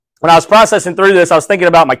when I was processing through this, I was thinking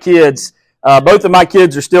about my kids. Both of my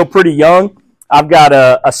kids are still pretty young. I've got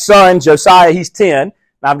a son, Josiah, he's 10. And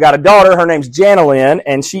I've got a daughter, her name's Janelyn,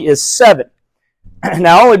 and she is 7.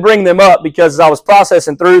 Now, I only bring them up because as I was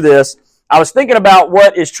processing through this, I was thinking about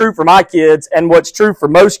what is true for my kids and what's true for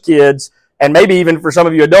most kids, and maybe even for some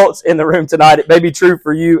of you adults in the room tonight, it may be true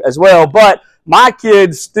for you as well. But my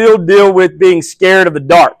kids still deal with being scared of the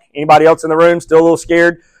dark. Anybody else in the room still a little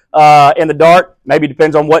scared in the dark? Maybe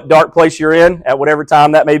depends on what dark place you're in at whatever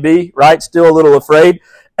time that may be, right? Still a little afraid.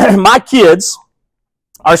 My kids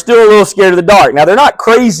are still a little scared of the dark. Now, they're not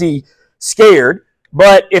crazy scared,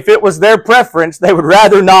 but if it was their preference, they would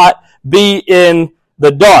rather not be in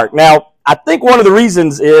the dark. Now, I think one of the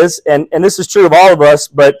reasons is, and this is true of all of us,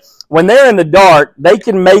 but when they're in the dark, they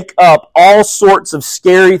can make up all sorts of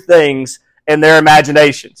scary things in their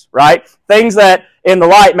imaginations, right? Things that in the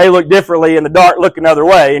light may look differently, in the dark look another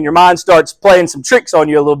way, and your mind starts playing some tricks on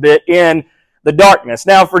you a little bit in the darkness.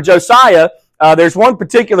 Now, for Josiah, there's one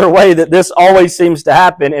particular way that this always seems to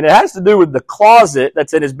happen, and it has to do with the closet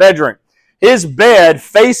that's in his bedroom. His bed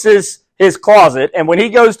faces his closet, and when he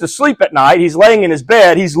goes to sleep at night, he's laying in his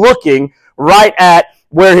bed, he's looking right at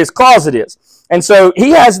where his closet is. And so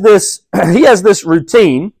he has this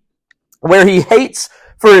routine where he hates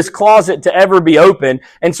for his closet to ever be open.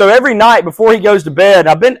 And so every night before he goes to bed,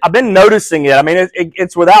 I've been noticing it. I mean,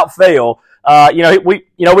 it's without fail. We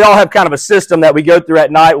all have kind of a system that we go through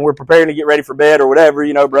at night when we're preparing to get ready for bed or whatever,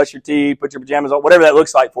 brush your teeth, put your pajamas on, whatever that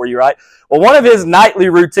looks like for you, right? Well, one of his nightly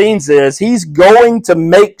routines is he's going to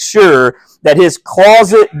make sure that his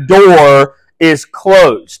closet door is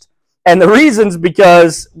closed. And the reason's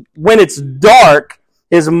because when it's dark,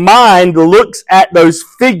 his mind looks at those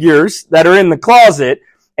figures that are in the closet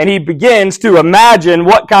and he begins to imagine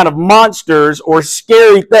what kind of monsters or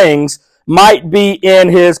scary things might be in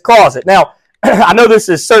his closet. Now, I know this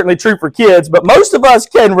is certainly true for kids, but most of us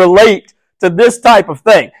can relate to this type of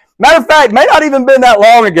thing. Matter of fact, it may not even been that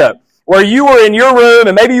long ago where you were in your room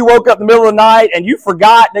and maybe you woke up in the middle of the night and you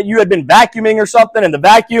forgot that you had been vacuuming or something and the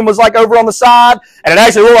vacuum was like over on the side and it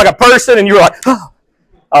actually looked like a person and you were like,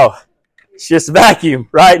 oh, it's just a vacuum,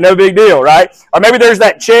 right? No big deal, right? Or maybe there's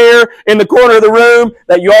that chair in the corner of the room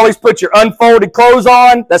that you always put your unfolded clothes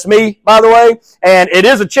on. That's me, by the way. And it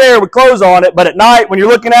is a chair with clothes on it, but at night when you're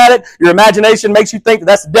looking at it, your imagination makes you think that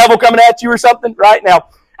that's the devil coming at you or something, right? Now,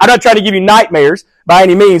 I'm not trying to give you nightmares by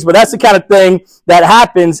any means, but that's the kind of thing that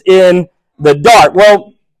happens in the dark.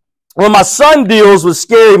 Well, when my son deals with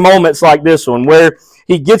scary moments like this one, where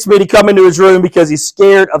he gets me to come into his room because he's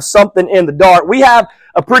scared of something in the dark, we have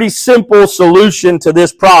a pretty simple solution to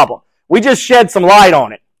this problem. We just shed some light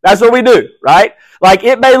on it. That's what we do, right? Like,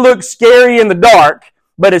 it may look scary in the dark,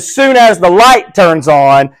 but as soon as the light turns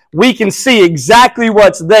on, we can see exactly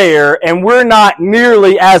what's there, and we're not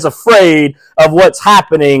nearly as afraid of what's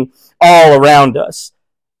happening all around us.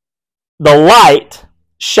 The light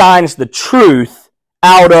shines the truth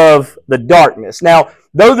out of the darkness. Now,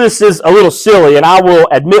 though this is a little silly, and I will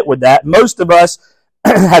admit with that, most of us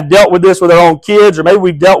have dealt with this with our own kids, or maybe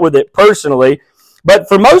we've dealt with it personally. But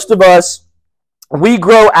for most of us, we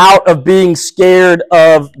grow out of being scared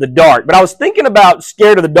of the dark. But I was thinking about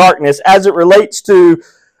scared of the darkness as it relates to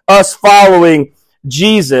us following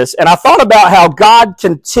Jesus. And I thought about how God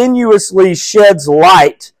continuously sheds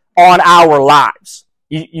light on our lives.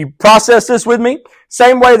 You process this with me?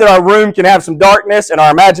 Same way that our room can have some darkness and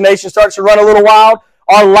our imagination starts to run a little wild,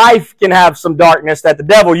 our life can have some darkness that the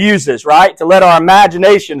devil uses, right, to let our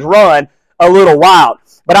imaginations run a little wild.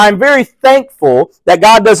 But I'm very thankful that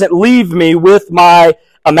God doesn't leave me with my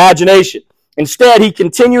imagination. Instead, he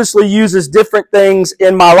continuously uses different things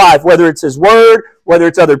in my life, whether it's his word, whether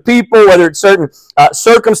it's other people, whether it's certain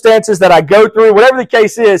circumstances that I go through, whatever the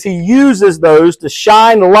case is, he uses those to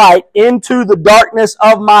shine light into the darkness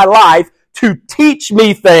of my life to teach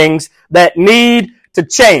me things that need to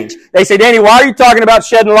change. They say, Danny, why are you talking about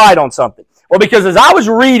shedding light on something? Well, because as I was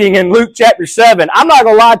reading in Luke chapter 7, I'm not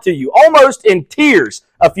going to lie to you, almost in tears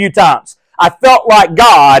a few times, I felt like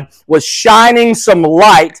God was shining some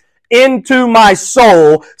light into my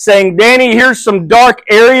soul, saying, Danny, here's some dark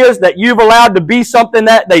areas that you've allowed to be something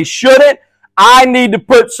that they shouldn't. I need to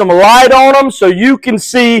put some light on them so you can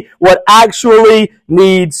see what actually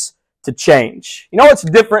needs to change. You know what's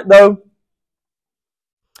different, though,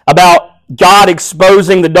 about God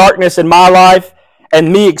exposing the darkness in my life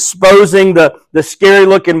and me exposing the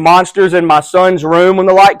scary-looking monsters in my son's room when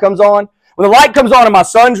the light comes on? When the light comes on in my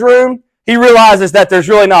son's room, he realizes that there's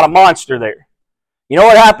really not a monster there. You know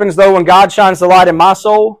what happens, though, when God shines the light in my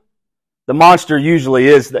soul? The monster usually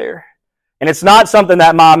is there. And it's not something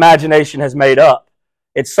that my imagination has made up.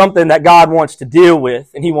 It's something that God wants to deal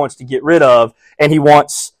with, and he wants to get rid of, and he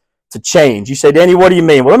wants to change. You say, Danny, what do you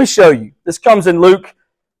mean? Well, let me show you. This comes in Luke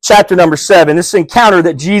chapter number 7. This encounter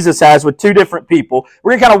that Jesus has with two different people.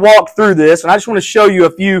 We're going to kind of walk through this, and I just want to show you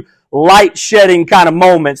a few light-shedding kind of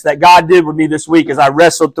moments that God did with me this week as I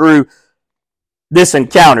wrestled through this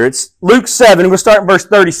encounter. It's Luke 7. We'll start in verse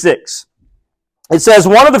 36. It says,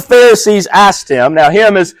 one of the Pharisees asked him, now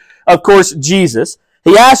him is, of course, Jesus.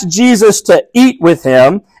 He asked Jesus to eat with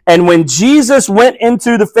him, and when Jesus went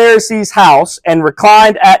into the Pharisee's house and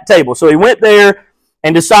reclined at table, so he went there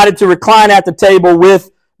and decided to recline at the table with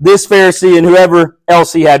this Pharisee and whoever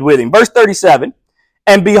else he had with him. Verse 37,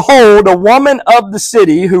 and behold, a woman of the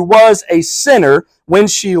city who was a sinner, when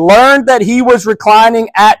she learned that he was reclining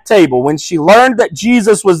at table, when she learned that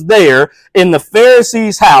Jesus was there in the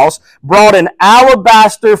Pharisee's house, brought an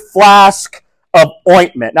alabaster flask of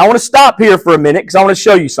ointment. Now I want to stop here for a minute because I want to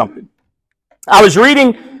show you something. I was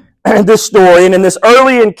reading this story, and in this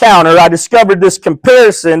early encounter, I discovered this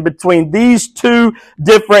comparison between these two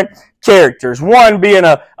different characters. One being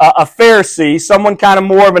a Pharisee, someone kind of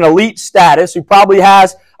more of an elite status who probably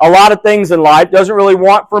has a lot of things in life, doesn't really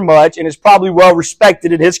want for much, and is probably well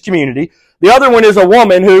respected in his community. The other one is a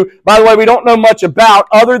woman who, by the way, we don't know much about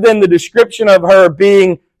other than the description of her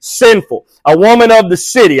being sinful. A woman of the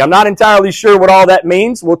city. I'm not entirely sure what all that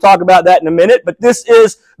means. We'll talk about that in a minute, but this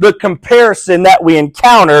is the comparison that we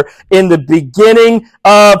encounter in the beginning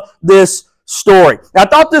of this story. Now, I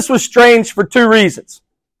thought this was strange for two reasons.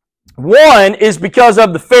 One is because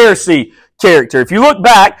of the Pharisee character. If you look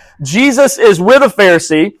back, Jesus is with a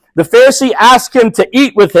Pharisee. The Pharisee asks him to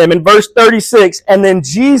eat with him in verse 36, and then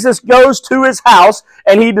Jesus goes to his house,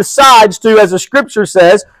 and he decides to, as the scripture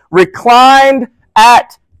says, recline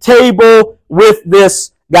at table with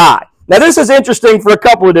this guy. Now, this is interesting for a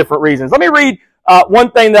couple of different reasons. Let me read one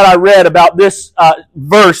thing that I read about this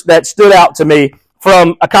verse that stood out to me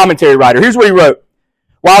from a commentary writer. Here's what he wrote.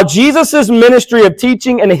 While Jesus' ministry of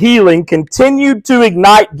teaching and healing continued to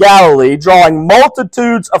ignite Galilee, drawing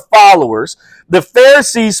multitudes of followers, the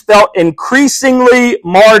Pharisees felt increasingly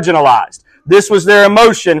marginalized. This was their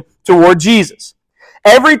emotion toward Jesus.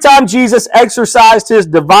 Every time Jesus exercised his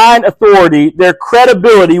divine authority, their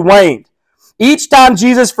credibility waned. Each time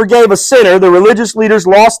Jesus forgave a sinner, the religious leaders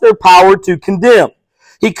lost their power to condemn.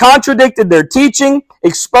 He contradicted their teaching,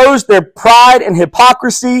 exposed their pride and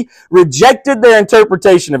hypocrisy, rejected their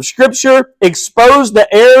interpretation of Scripture, exposed the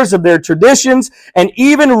errors of their traditions, and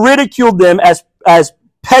even ridiculed them as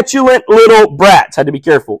petulant little brats. Had to be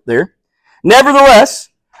careful there. Nevertheless,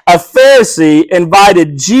 a Pharisee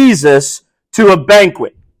invited Jesus to a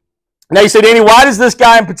banquet. Now you say, Danny, why does this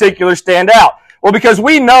guy in particular stand out? Well, because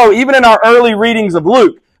we know, even in our early readings of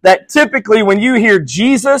Luke, that typically when you hear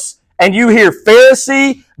Jesus and you hear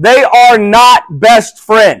Pharisee, they are not best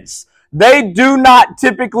friends. They do not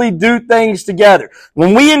typically do things together.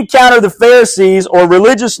 When we encounter the Pharisees or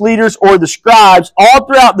religious leaders or the scribes all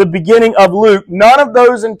throughout the beginning of Luke, none of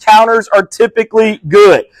those encounters are typically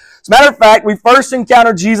good. As a matter of fact, we first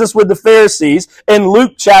encounter Jesus with the Pharisees in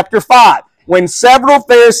Luke chapter 5. When several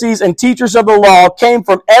Pharisees and teachers of the law came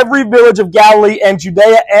from every village of Galilee and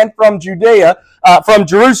Judea and from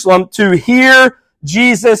Jerusalem to hear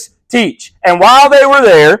Jesus teach. And while they were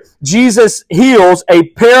there, Jesus heals a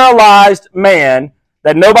paralyzed man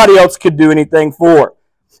that nobody else could do anything for.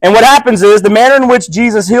 And what happens is the manner in which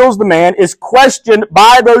Jesus heals the man is questioned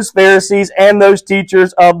by those Pharisees and those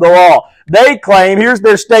teachers of the law. They claim, here's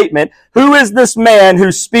their statement, who is this man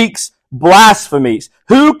who speaks blasphemies?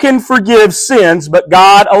 Who can forgive sins but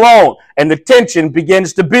God alone? And the tension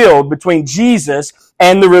begins to build between Jesus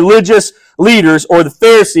and the religious leaders or the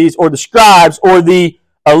Pharisees or the scribes or the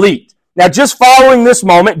elite. Now, just following this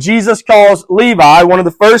moment, Jesus calls Levi, one of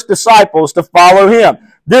the first disciples, to follow him.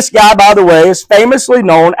 This guy, by the way, is famously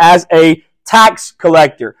known as a tax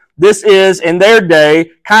collector. This is, in their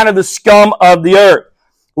day, kind of the scum of the earth.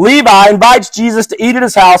 Levi invites Jesus to eat at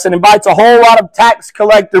his house and invites a whole lot of tax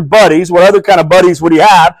collector buddies. What other kind of buddies would he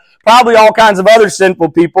have? Probably all kinds of other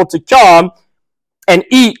sinful people to come and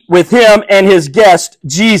eat with him and his guest,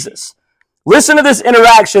 Jesus. Listen to this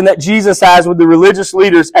interaction that Jesus has with the religious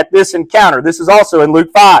leaders at this encounter. This is also in Luke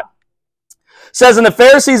 5. It says, and the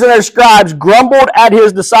Pharisees and their scribes grumbled at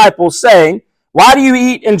his disciples, saying, why do you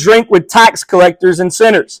eat and drink with tax collectors and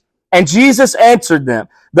sinners? And Jesus answered them,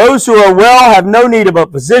 those who are well have no need of a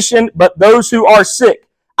physician, but those who are sick.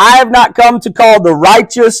 I have not come to call the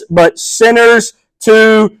righteous, but sinners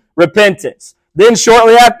to repentance. Then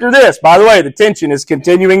shortly after this, by the way, the tension is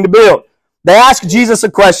continuing to build. They ask Jesus a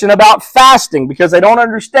question about fasting because they don't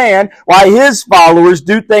understand why his followers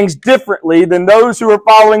do things differently than those who are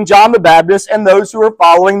following John the Baptist and those who are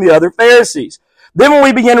following the other Pharisees. Then when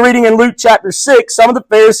we begin reading in Luke chapter 6, some of the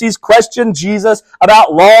Pharisees question Jesus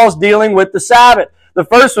about laws dealing with the Sabbath. The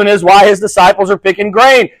first one is why his disciples are picking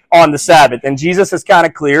grain on the Sabbath. And Jesus is kind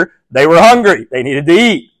of clear. They were hungry. They needed to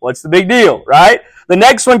eat. What's the big deal, right? The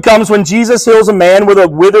next one comes when Jesus heals a man with a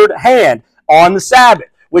withered hand on the Sabbath,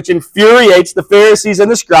 which infuriates the Pharisees and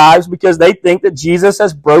the scribes because they think that Jesus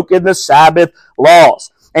has broken the Sabbath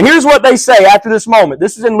laws. And here's what they say after this moment.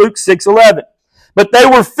 This is in Luke 6:11. But they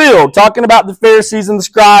were filled, talking about the Pharisees and the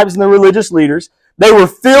scribes and the religious leaders, they were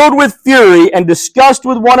filled with fury and discussed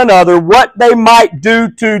with one another what they might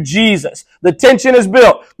do to Jesus. The tension is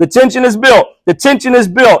built. The tension is built. The tension is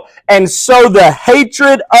built. And so the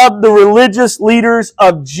hatred of the religious leaders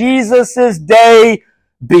of Jesus' day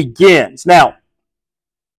begins. Now,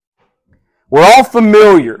 we're all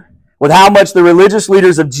familiar with how much the religious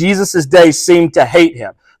leaders of Jesus' day seemed to hate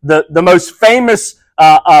him. The most famous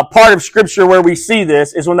part of Scripture where we see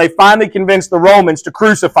this is when they finally convinced the Romans to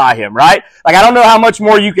crucify him, right? Like, I don't know how much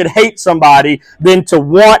more you could hate somebody than to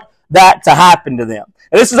want that to happen to them.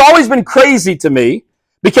 And this has always been crazy to me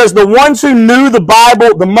because the ones who knew the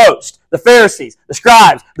Bible the most, the Pharisees, the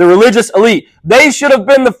scribes, the religious elite, they should have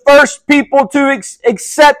been the first people to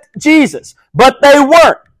accept Jesus, but they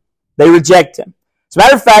weren't. They reject him. As a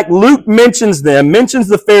matter of fact, Luke mentions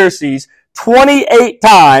the Pharisees 28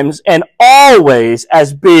 times and always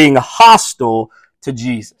as being hostile to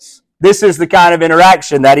Jesus. This is the kind of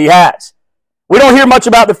interaction that he has. We don't hear much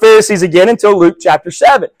about the Pharisees again until Luke chapter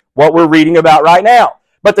 7, what we're reading about right now.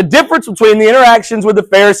 But the difference between the interactions with the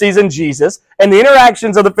Pharisees and Jesus and the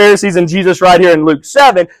interactions of the Pharisees and Jesus right here in Luke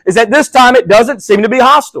 7 is that this time it doesn't seem to be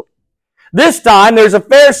hostile. This time, there's a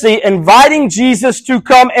Pharisee inviting Jesus to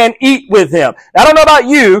come and eat with him. Now, I don't know about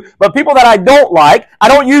you, but people that I don't like, I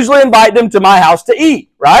don't usually invite them to my house to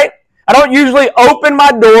eat, right? I don't usually open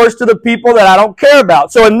my doors to the people that I don't care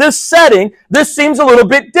about. So in this setting, this seems a little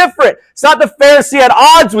bit different. It's not the Pharisee at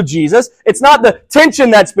odds with Jesus. It's not the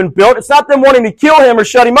tension that's been built. It's not them wanting to kill him or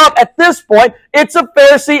shut him up. At this point, it's a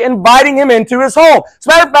Pharisee inviting him into his home. As a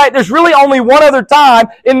matter of fact, there's really only one other time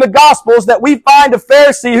in the Gospels that we find a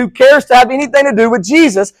Pharisee who cares to have anything to do with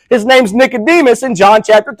Jesus. His name's Nicodemus in John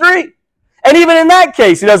chapter 3. And even in that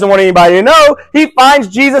case, he doesn't want anybody to know. He finds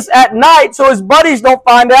Jesus at night so his buddies don't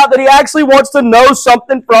find out that he actually wants to know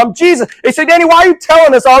something from Jesus. They say, Danny, why are you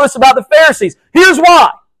telling us all this about the Pharisees? Here's why.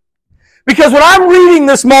 Because when I'm reading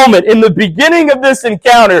this moment in the beginning of this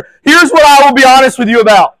encounter, here's what I will be honest with you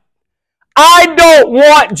about. I don't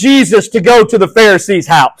want Jesus to go to the Pharisees'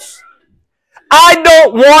 house. I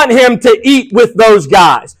don't want him to eat with those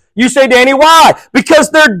guys. You say, Danny, why? Because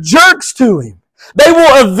they're jerks to him. They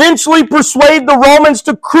will eventually persuade the Romans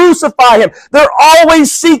to crucify him. They're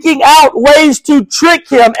always seeking out ways to trick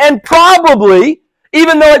him. And probably,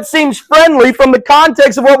 even though it seems friendly from the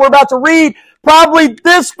context of what we're about to read, probably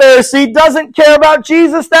this Pharisee doesn't care about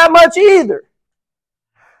Jesus that much either.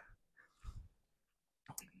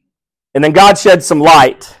 And then God shed some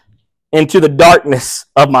light into the darkness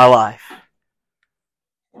of my life.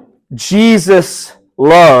 Jesus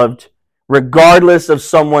loved regardless of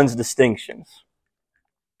someone's distinctions.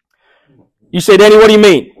 You say, Danny, what do you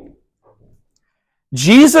mean?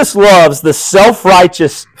 Jesus loves the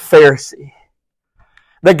self-righteous Pharisee.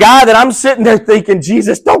 The guy that I'm sitting there thinking,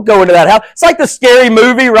 Jesus, don't go into that house. It's like the scary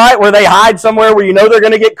movie, right, where they hide somewhere where you know they're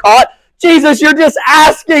going to get caught. Jesus, you're just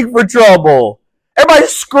asking for trouble.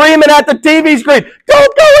 Everybody's screaming at the TV screen,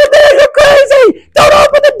 don't go in there, you're crazy. Don't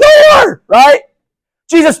open the door, right?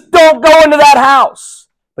 Jesus, don't go into that house.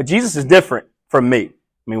 But Jesus is different from me.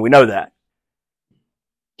 I mean, we know that.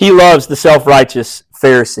 He loves the self-righteous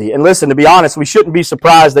Pharisee. And listen, to be honest, we shouldn't be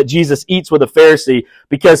surprised that Jesus eats with a Pharisee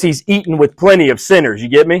because he's eaten with plenty of sinners. You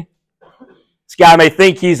get me? This guy may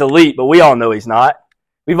think he's elite, but we all know he's not.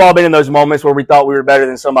 We've all been in those moments where we thought we were better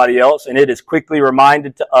than somebody else, and it is quickly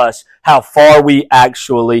reminded to us how far we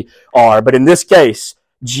actually are. But in this case,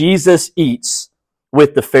 Jesus eats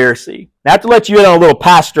with the Pharisee. Now, I have to let you in on a little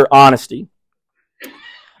pastor honesty.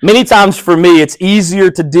 Many times for me, it's easier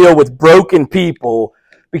to deal with broken people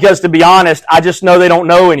because, to be honest, I just know they don't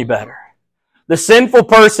know any better. The sinful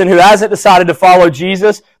person who hasn't decided to follow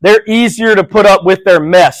Jesus, they're easier to put up with their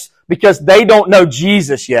mess because they don't know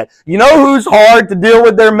Jesus yet. You know who's hard to deal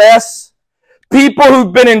with their mess? People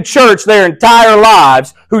who've been in church their entire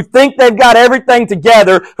lives, who think they've got everything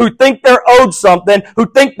together, who think they're owed something, who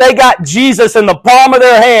think they got Jesus in the palm of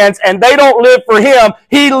their hands, and they don't live for him,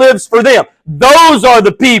 he lives for them. Those are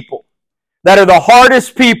the people that are the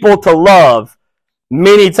hardest people to love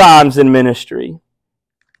many times in ministry.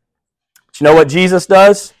 But you know what Jesus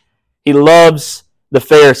does? He loves the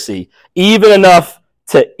Pharisee, even enough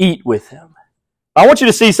to eat with him. I want you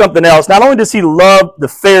to see something else. Not only does he love the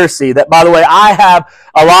Pharisee, that, by the way, I have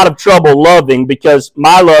a lot of trouble loving because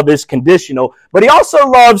my love is conditional, but he also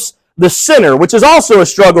loves the sinner, which is also a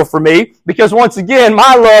struggle for me because, once again,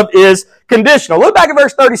 my love is conditional. Look back at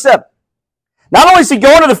verse 37. Not only is he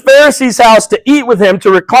going to the Pharisee's house to eat with him, to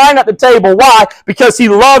recline at the table. Why? Because he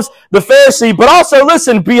loves the Pharisee. But also,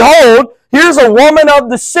 listen, behold, here's a woman of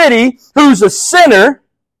the city who's a sinner.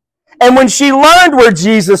 And when she learned where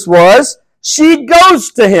Jesus was, she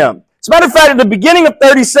goes to him. As a matter of fact, at the beginning of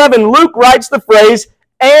 37, Luke writes the phrase,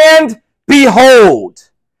 and behold.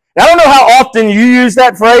 Now, I don't know how often you use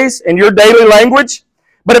that phrase in your daily language,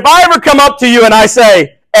 but if I ever come up to you and I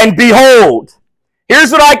say, and behold,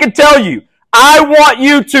 here's what I can tell you. I want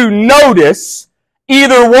you to notice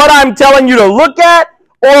either what I'm telling you to look at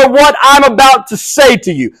or what I'm about to say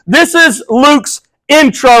to you. This is Luke's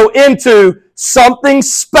intro into something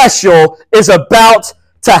special is about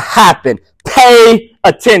to happen. Pay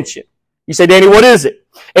attention. You say, Danny, what is it?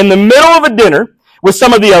 In the middle of a dinner with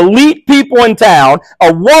some of the elite people in town,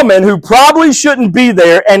 a woman who probably shouldn't be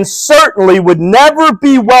there and certainly would never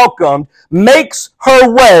be welcomed makes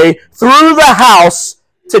her way through the house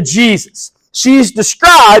to Jesus. She's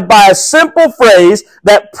described by a simple phrase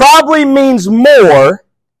that probably means more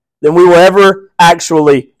than we will ever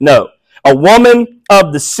actually know. A woman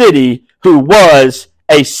of the city who was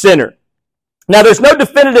a sinner. Now, there's no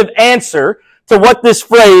definitive answer to what this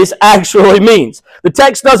phrase actually means. The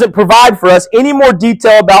text doesn't provide for us any more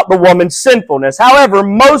detail about the woman's sinfulness. However,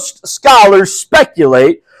 most scholars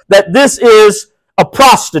speculate that this is a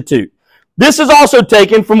prostitute. This is also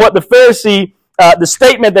taken from what the Pharisee, the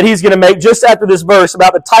statement that he's going to make just after this verse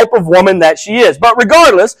about the type of woman that she is. But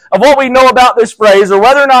regardless of what we know about this phrase or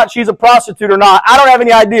whether or not she's a prostitute or not, I don't have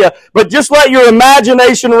any idea. But just let your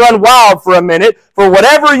imagination run wild for a minute for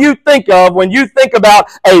whatever you think of when you think about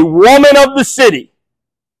a woman of the city.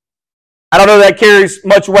 I don't know that carries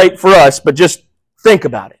much weight for us, but just think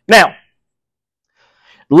about it. Now,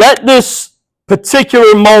 let this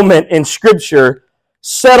particular moment in Scripture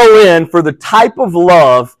settle in for the type of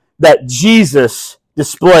love that Jesus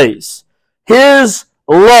displays. His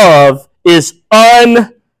love is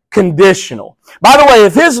unconditional. By the way,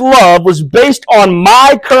 if his love was based on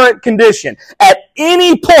my current condition, at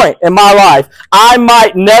any point in my life, I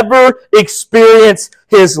might never experience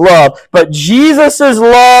his love. But Jesus'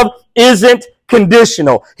 love isn't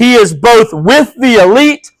conditional. He is both with the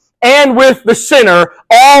elite and with the sinner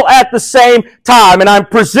all at the same time. And I'm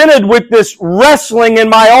presented with this wrestling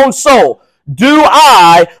in my own soul. Do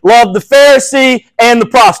I love the Pharisee and the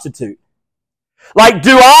prostitute? Like,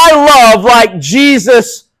 do I love like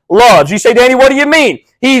Jesus loves? You say, Danny, what do you mean?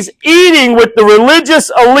 He's eating with the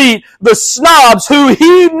religious elite, the snobs, who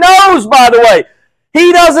he knows, by the way.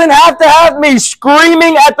 He doesn't have to have me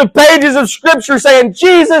screaming at the pages of Scripture saying,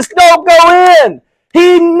 Jesus, don't go in.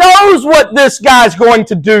 He knows what this guy's going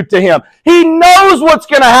to do to him. He knows what's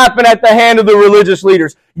going to happen at the hand of the religious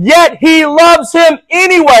leaders. Yet he loves him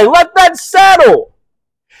anyway. Let that settle.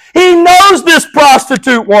 He knows this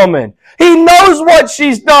prostitute woman. He knows what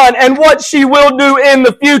she's done and what she will do in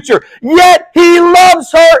the future. Yet he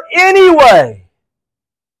loves her anyway.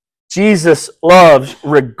 Jesus loves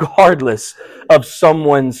regardless of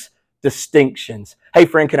someone's distinctions. Hey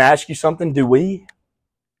friend, can I ask you something? Do we?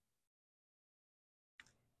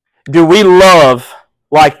 Do we love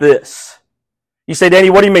like this? You say,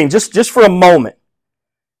 Danny, what do you mean? Just for a moment.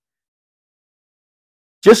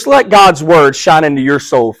 Just let God's word shine into your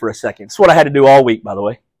soul for a second. It's what I had to do all week, by the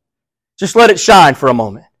way. Just let it shine for a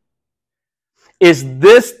moment. Is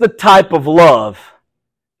this the type of love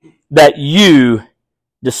that you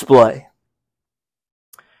display?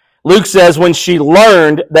 Luke says, when she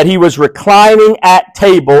learned that he was reclining at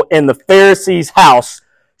table in the Pharisee's house,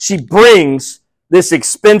 she brings this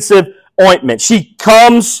expensive ointment. She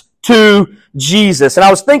comes to Jesus. And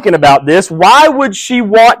I was thinking about this. Why would she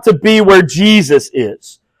want to be where Jesus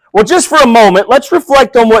is? Well, just for a moment, let's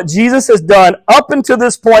reflect on what Jesus has done up until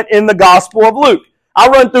this point in the Gospel of Luke.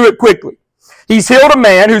 I'll run through it quickly. He's healed a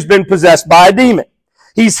man who's been possessed by a demon.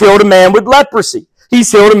 He's healed a man with leprosy.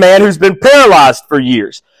 He's healed a man who's been paralyzed for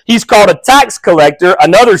years. He's called a tax collector,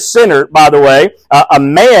 another sinner, by the way, a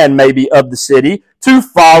man maybe of the city, to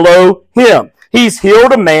follow him. He's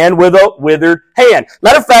healed a man with a withered hand.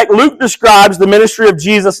 Matter of fact, Luke describes the ministry of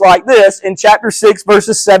Jesus like this in chapter 6,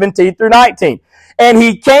 verses 17 through 19. And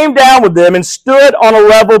he came down with them and stood on a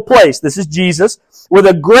level place. This is Jesus, with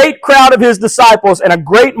a great crowd of his disciples and a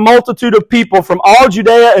great multitude of people from all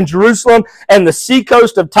Judea and Jerusalem and the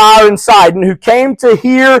seacoast of Tyre and Sidon, who came to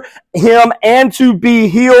hear him and to be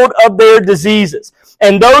healed of their diseases.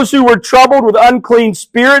 And those who were troubled with unclean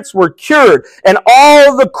spirits were cured. And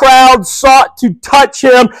all the crowd sought to touch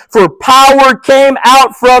him, for power came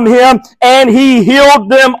out from him, and he healed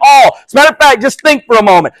them all. As a matter of fact, just think for a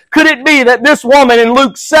moment. Could it be that this woman in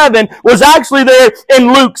Luke 7 was actually there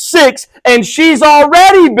in Luke 6, and she's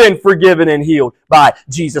already been forgiven and healed by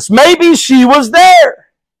Jesus? Maybe she was there.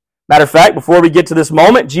 Matter of fact, before we get to this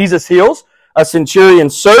moment, Jesus heals a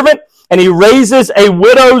centurion's servant, and he raises a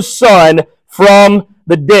widow's son from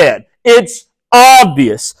the dead. It's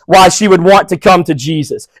obvious why she would want to come to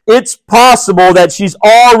Jesus. It's possible that she's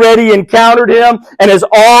already encountered him and has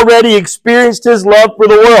already experienced his love for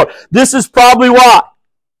the world. This is probably why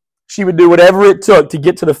she would do whatever it took to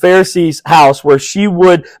get to the Pharisee's house where she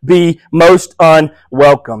would be most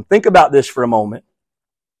unwelcome. Think about this for a moment.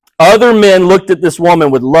 Other men looked at this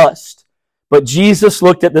woman with lust, but Jesus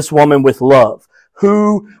looked at this woman with love.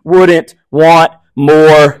 Who wouldn't want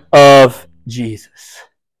more of Jesus?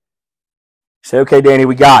 You say, okay, Danny,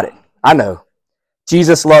 we got it. I know.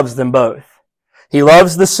 Jesus loves them both. He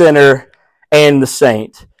loves the sinner and the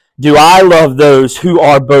saint. Do I love those who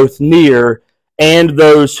are both near and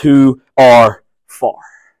those who are far?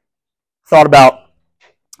 Thought about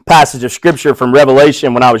a passage of Scripture from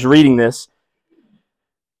Revelation when I was reading this.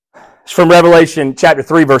 It's from Revelation chapter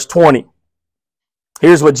 3, verse 20.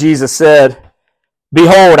 Here's what Jesus said.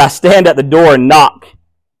 Behold, I stand at the door and knock.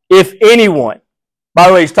 If anyone, by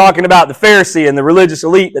the way, he's talking about the Pharisee and the religious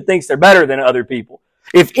elite that thinks they're better than other people.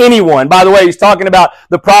 If anyone, by the way, he's talking about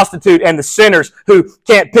the prostitute and the sinners who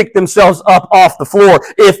can't pick themselves up off the floor.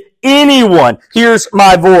 If anyone hears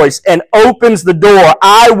my voice and opens the door,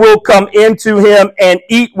 I will come into him and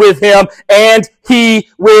eat with him and he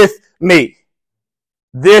with me.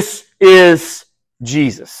 This is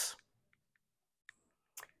Jesus.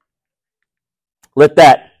 Let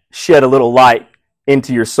that shed a little light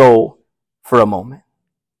into your soul for a moment.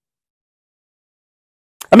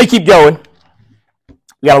 Let me keep going.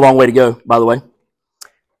 We got a long way to go, by the way.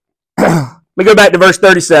 Let me go back to verse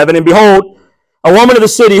 37. And behold, a woman of the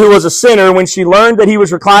city who was a sinner, when she learned that he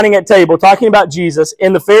was reclining at table, talking about Jesus,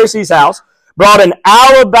 in the Pharisee's house, brought an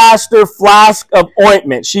alabaster flask of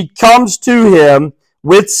ointment. She comes to him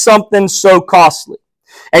with something so costly.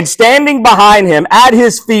 And standing behind him at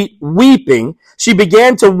his feet, weeping, she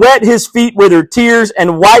began to wet his feet with her tears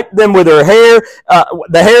and wiped them with her hair,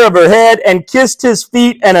 the hair of her head, and kissed his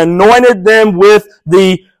feet and anointed them with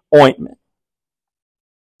the ointment.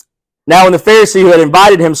 Now when the Pharisee who had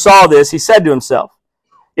invited him saw this, he said to himself,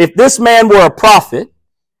 if this man were a prophet,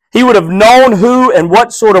 he would have known who and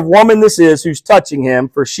what sort of woman this is who's touching him,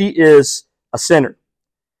 for she is a sinner.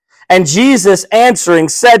 And Jesus answering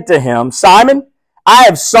said to him, Simon, I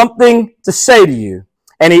have something to say to you.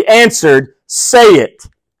 And he answered, say it,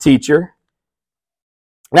 teacher.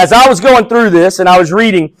 And as I was going through this and I was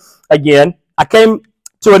reading again, I came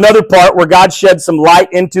to another part where God shed some light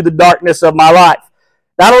into the darkness of my life.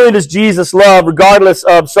 Not only does Jesus love regardless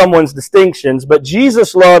of someone's distinctions, but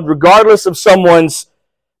Jesus loved regardless of someone's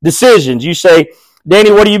decisions. You say,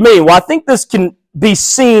 Danny, what do you mean? Well, I think this can be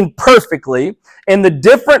seen perfectly in the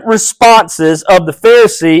different responses of the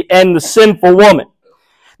Pharisee and the sinful woman.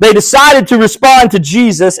 They decided to respond to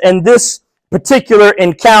Jesus and this particular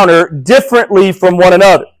encounter differently from one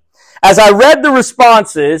another. As I read the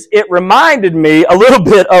responses, it reminded me a little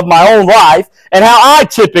bit of my own life and how I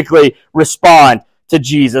typically respond to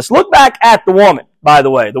Jesus. Look back at the woman, by the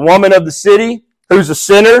way, the woman of the city who's a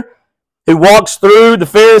sinner, who walks through the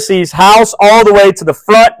Pharisee's house all the way to the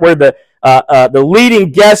front where the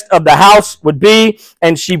leading guest of the house would be,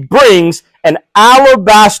 and she brings an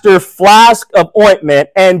alabaster flask of ointment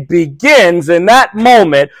and begins in that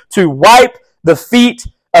moment to wipe the feet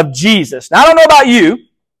of Jesus. Now, I don't know about you,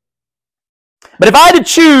 but if I had to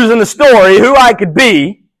choose in the story who I could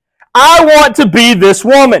be, I want to be this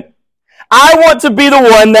woman. I want to be the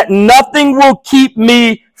one that nothing will keep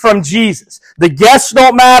me from Jesus. The guests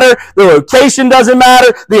don't matter. The location doesn't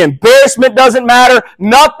matter. The embarrassment doesn't matter.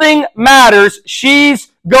 Nothing matters.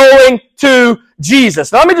 She's going to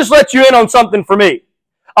Jesus. Now, let me just let you in on something for me.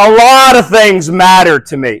 A lot of things matter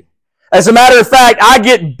to me. As a matter of fact, I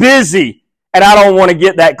get busy and I don't want to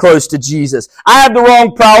get that close to Jesus. I have the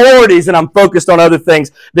wrong priorities and I'm focused on other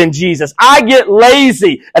things than Jesus. I get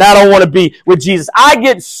lazy and I don't want to be with Jesus. I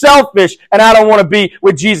get selfish and I don't want to be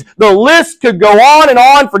with Jesus. The list could go on and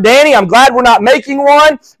on for Danny. I'm glad we're not making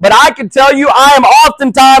one, but I can tell you I am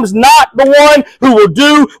oftentimes not the one who will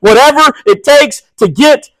do whatever it takes to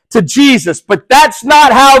get to Jesus. But that's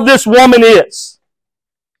not how this woman is.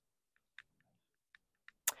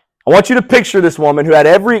 I want you to picture this woman who had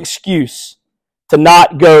every excuse to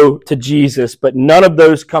not go to Jesus, but none of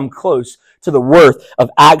those come close to the worth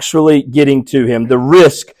of actually getting to him. The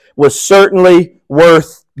risk was certainly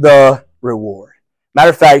worth the reward. Matter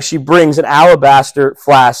of fact, she brings an alabaster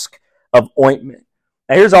flask of ointment.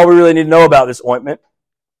 Now here's all we really need to know about this ointment.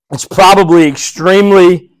 It's probably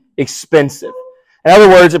extremely expensive. In other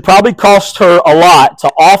words, it probably cost her a lot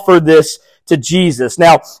to offer this to Jesus.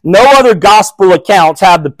 Now, no other gospel accounts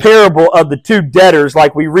have the parable of the two debtors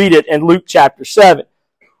like we read it in Luke chapter 7.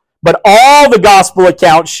 But all the gospel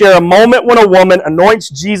accounts share a moment when a woman anoints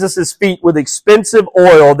Jesus' feet with expensive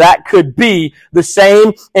oil. That could be the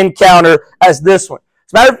same encounter as this one.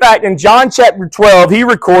 As a matter of fact, in John chapter 12, he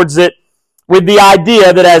records it with the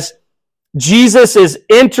idea that as Jesus is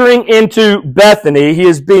entering into Bethany, he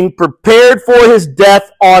is being prepared for his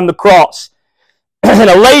death on the cross.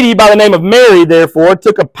 And a lady by the name of Mary, therefore,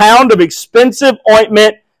 took a pound of expensive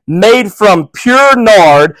ointment made from pure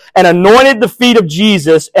nard and anointed the feet of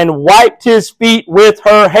Jesus and wiped his feet with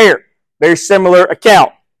her hair. Very similar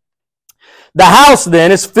account. The house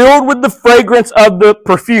then is filled with the fragrance of the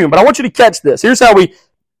perfume. But I want you to catch this. Here's how we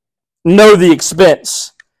know the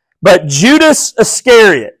expense. But Judas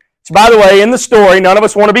Iscariot, which, by the way, in the story, none of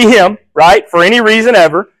us want to be him, right? For any reason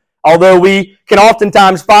ever. Although we can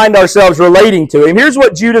oftentimes find ourselves relating to him. Here's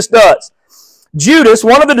what Judas does. Judas,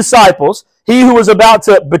 one of the disciples, he who was about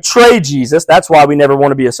to betray Jesus, that's why we never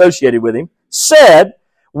want to be associated with him, said,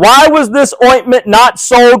 "Why was this ointment not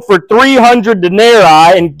sold for 300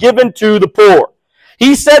 denarii and given to the poor?"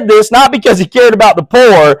 He said this not because he cared about the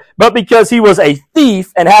poor, but because he was a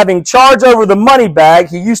thief, and having charge over the money bag,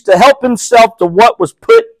 he used to help himself to what was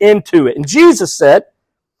put into it. And Jesus said,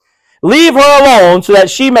 "Leave her alone so that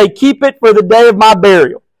she may keep it for the day of my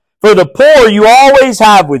burial. For the poor you always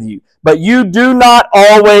have with you, but you do not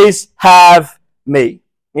always have me."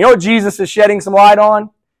 You know what Jesus is shedding some light on?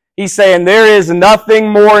 He's saying there is nothing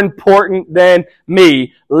more important than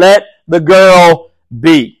me. Let the girl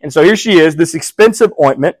be. And so here she is, this expensive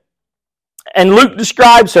ointment. And Luke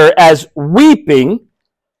describes her as weeping,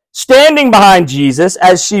 standing behind Jesus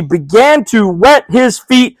as she began to wet his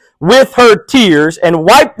feet with her tears and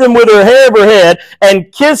wiped them with her hair of her head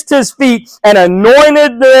and kissed his feet and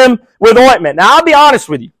anointed them with ointment. Now, I'll be honest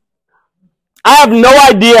with you. I have no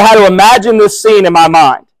idea how to imagine this scene in my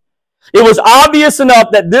mind. It was obvious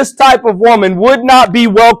enough that this type of woman would not be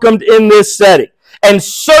welcomed in this setting and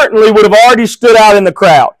certainly would have already stood out in the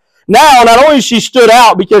crowd. Now, not only she stood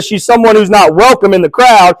out because she's someone who's not welcome in the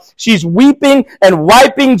crowd, she's weeping and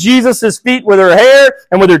wiping Jesus' feet with her hair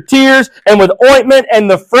and with her tears and with ointment, and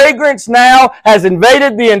the fragrance now has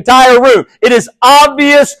invaded the entire room. It is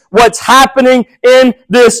obvious what's happening in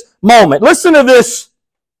this moment. Listen to this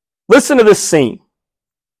scene.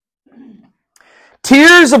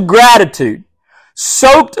 Tears of gratitude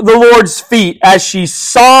soaked the Lord's feet as she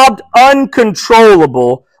sobbed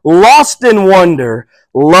uncontrollable, lost in wonder,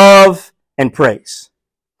 love, and praise.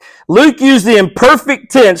 Luke used the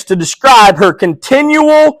imperfect tense to describe her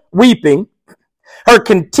continual weeping, her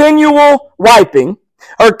continual wiping,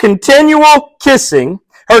 her continual kissing,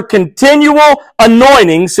 her continual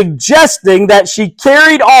anointing, suggesting that she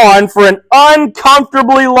carried on for an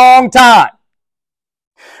uncomfortably long time.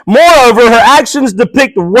 Moreover, her actions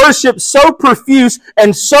depict worship so profuse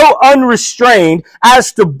and so unrestrained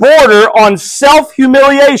as to border on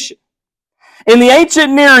self-humiliation. In the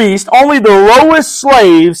ancient Near East, only the lowest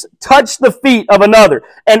slaves touched the feet of another,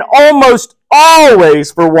 and almost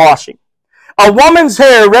always for washing. A woman's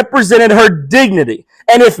hair represented her dignity,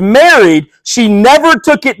 and if married, she never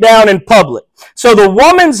took it down in public. So the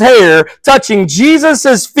woman's hair touching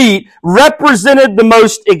Jesus' feet represented the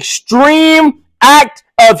most extreme act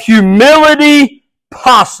of humility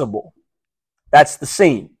possible. That's the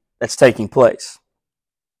scene that's taking place.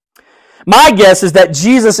 My guess is that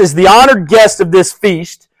Jesus is the honored guest of this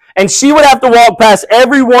feast, and she would have to walk past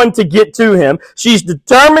everyone to get to him. She's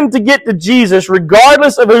determined to get to Jesus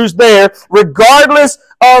regardless of who's there, regardless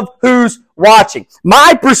of who's watching.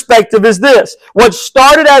 My perspective is this. What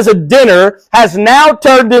started as a dinner has now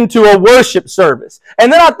turned into a worship service.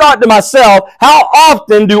 And then I thought to myself, how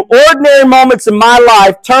often do ordinary moments in my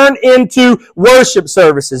life turn into worship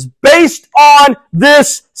services? Based on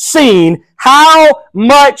this scene, How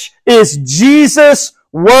much is Jesus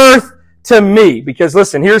worth to me? Because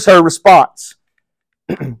listen, here's her response.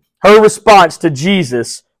 Her response to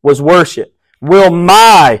Jesus was worship. Will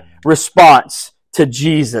my response to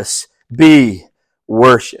Jesus be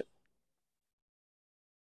worship?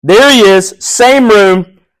 There he is, same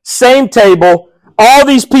room, same table, all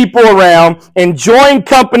these people around, enjoying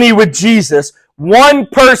company with Jesus. One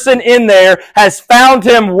person in there has found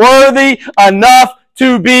him worthy enough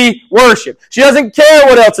to be worshipped. She doesn't care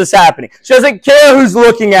what else is happening. She doesn't care who's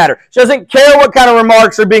looking at her. She doesn't care what kind of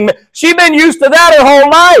remarks are being made. She's been used to that her whole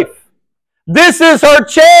life. This is her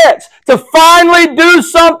chance to finally do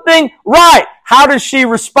something right. How does she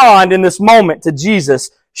respond in this moment to Jesus?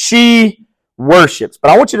 She worships.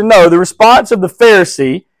 But I want you to know the response of the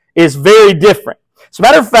Pharisee is very different. As a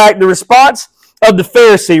matter of fact, the response of the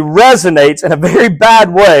Pharisee resonates in a very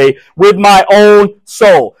bad way with my own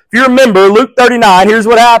soul. If you remember Luke 39, here's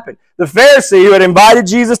what happened. The Pharisee who had invited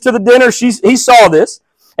Jesus to the dinner, he saw this,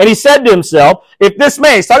 and he said to himself, if this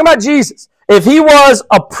man, he's talking about Jesus, if he was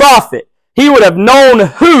a prophet, he would have known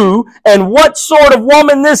who and what sort of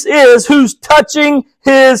woman this is who's touching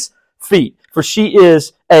his feet, for she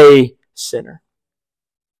is a sinner.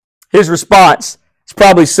 His response is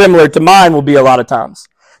probably similar to mine will be a lot of times.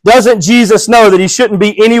 Doesn't Jesus know that he shouldn't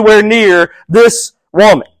be anywhere near this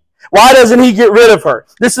woman? Why doesn't he get rid of her?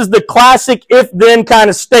 This is the classic if-then kind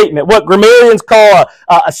of statement, what grammarians call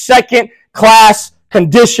a second-class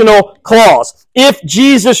conditional clause. If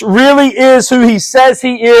Jesus really is who he says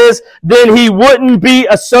he is, then he wouldn't be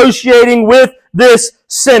associating with this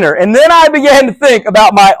sinner. And then I began to think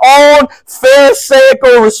about my own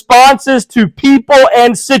pharisaical responses to people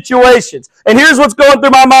and situations. And here's what's going through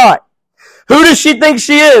my mind. Who does she think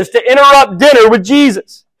she is to interrupt dinner with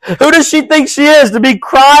Jesus? Who does she think she is to be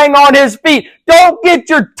crying on his feet? Don't get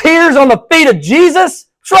your tears on the feet of Jesus.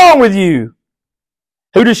 What's wrong with you?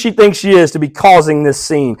 Who does she think she is to be causing this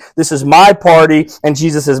scene? This is my party, and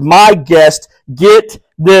Jesus is my guest. Get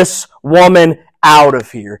this woman out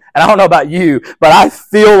of here. And I don't know about you, but I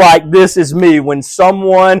feel like this is me when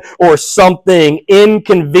someone or something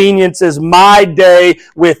inconveniences my day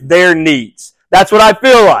with their needs. That's what I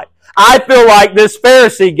feel like. I feel like this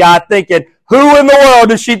Pharisee guy thinking, who in the world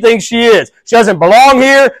does she think she is? She doesn't belong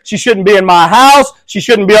here. She shouldn't be in my house. She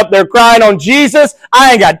shouldn't be up there crying on Jesus.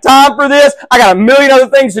 I ain't got time for this. I got a million other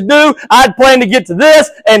things to do. I'd planned to get to this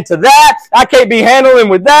and to that. I can't be handling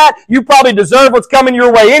with that. You probably deserve what's coming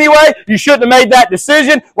your way anyway. You shouldn't have made that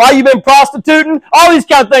decision. Why you been prostituting? All these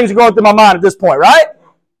kind of things are going through my mind at this point, right?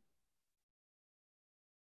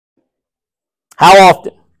 How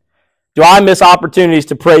often do I miss opportunities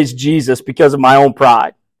to praise Jesus because of my own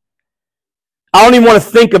pride? I don't even want to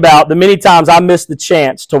think about the many times I missed the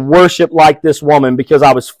chance to worship like this woman because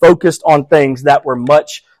I was focused on things that were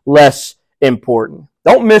much less important.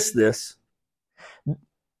 Don't miss this.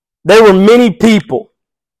 There were many people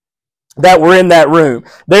that were in that room.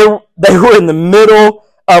 They were in the middle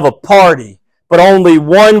of a party, but only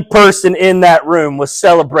one person in that room was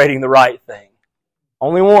celebrating the right thing.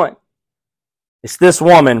 Only one. It's this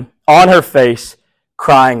woman on her face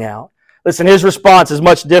crying out. Listen, his response is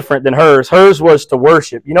much different than hers. Hers was to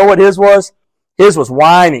worship. You know what his was? His was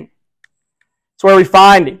whining. That's where we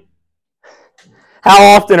find him.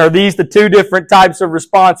 How often are these the two different types of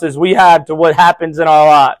responses we have to what happens in our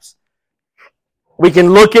lives? We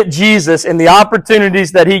can look at Jesus and the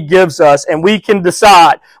opportunities that he gives us, and we can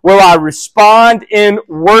decide, will I respond in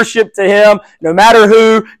worship to him, no matter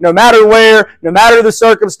who, no matter where, no matter the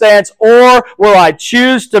circumstance, or will I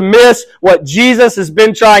choose to miss what Jesus has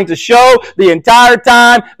been trying to show the entire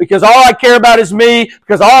time because all I care about is me,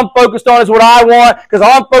 because all I'm focused on is what I want, because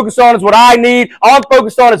all I'm focused on is what I need, all I'm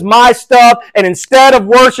focused on is my stuff, and instead of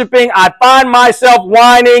worshiping, I find myself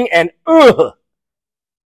whining and who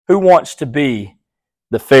wants to be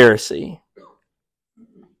the Pharisee?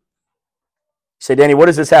 You say, Danny, what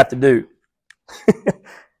does this have to do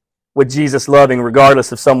with Jesus loving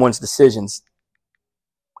regardless of someone's decisions?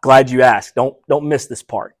 Glad you asked. Don't miss this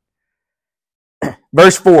part.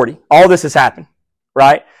 Verse 40, all this has happened,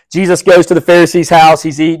 right? Jesus goes to the Pharisee's house.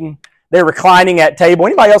 He's eating. They're reclining at table.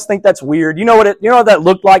 Anybody else think that's weird? You know what that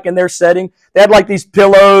looked like in their setting? They had like these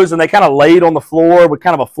pillows and they kind of laid on the floor with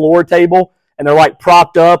kind of a floor table. And they're like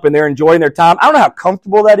propped up and they're enjoying their time. I don't know how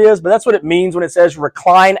comfortable that is, but that's what it means when it says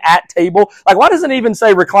recline at table. Like, why doesn't it even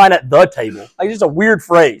say recline at the table? Like, it's just a weird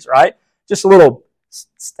phrase, right? Just a little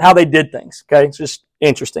how they did things, okay? It's just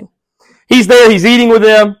interesting. He's there, he's eating with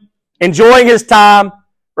them, enjoying his time,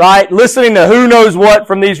 right? Listening to who knows what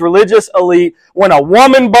from these religious elite when a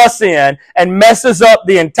woman busts in and messes up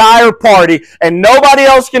the entire party and nobody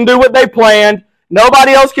else can do what they planned.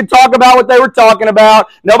 Nobody else can talk about what they were talking about.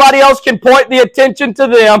 Nobody else can point the attention to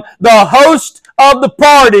them. The host of the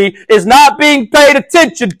party is not being paid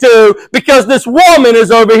attention to because this woman is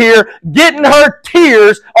over here getting her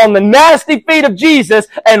tears on the nasty feet of Jesus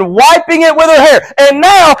and wiping it with her hair. And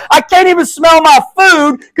now I can't even smell my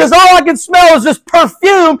food because all I can smell is this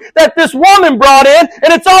perfume that this woman brought in,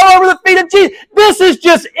 and it's all over the feet of Jesus. This has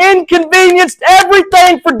just inconvenienced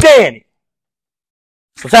everything for Danny.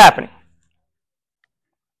 What's happening?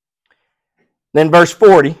 Then verse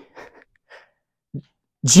 40,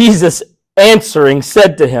 Jesus answering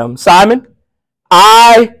said to him, Simon,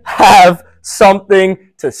 I have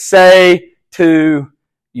something to say to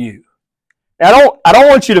you. Now, I don't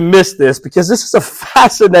want you to miss this because this is a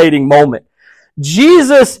fascinating moment.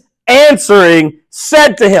 Jesus answering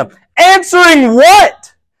said to him. Answering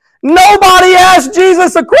what? Nobody asked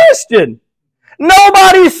Jesus a question.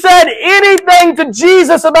 Nobody said anything to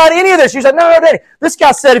Jesus about any of this. You said, no, Daddy. This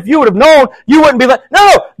guy said if you would have known, you wouldn't be like,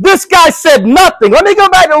 no, this guy said nothing. Let me go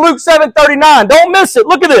back to Luke 7:39. Don't miss it.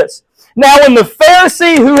 Look at this. Now, when the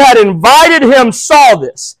Pharisee who had invited him saw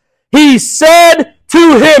this, he said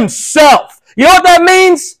to himself, you know what that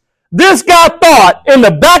means? This guy thought in the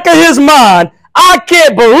back of his mind, I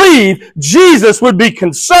can't believe Jesus would be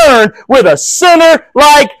concerned with a sinner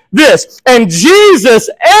like this. And Jesus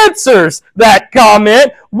answers that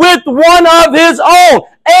comment with one of his own.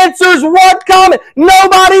 Answers what comment?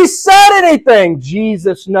 Nobody said anything.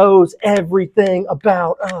 Jesus knows everything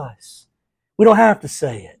about us. We don't have to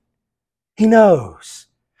say it. He knows.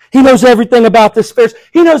 He knows everything about this Pharisee.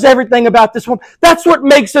 He knows everything about this woman. That's what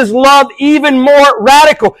makes his love even more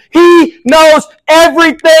radical. He knows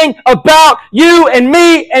everything about you and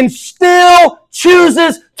me and still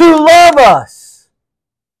chooses to love us.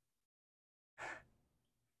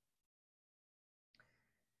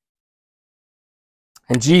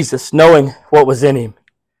 And Jesus, knowing what was in him,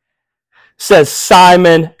 says,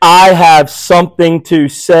 Simon, I have something to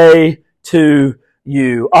say to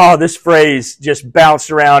you. Oh, this phrase just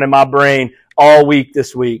bounced around in my brain all week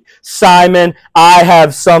this week. Simon, I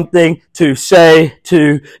have something to say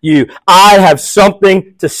to you. I have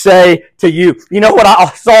something to say to you. You know what?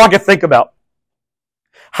 That's all I can think about.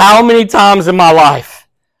 How many times in my life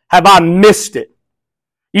have I missed it?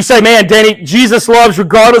 You say, man, Danny, Jesus loves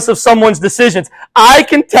regardless of someone's decisions. I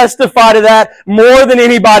can testify to that more than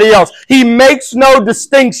anybody else. He makes no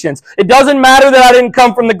distinctions. It doesn't matter that I didn't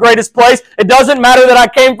come from the greatest place. It doesn't matter that I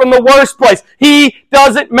came from the worst place. He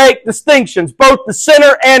doesn't make distinctions. Both the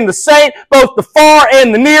sinner and the saint, both the far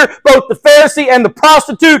and the near, both the Pharisee and the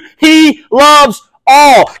prostitute, He loves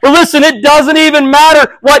all. But listen, it doesn't even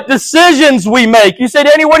matter what decisions we make. You say,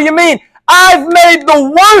 Danny, what do you mean? I've made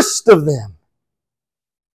the worst of them.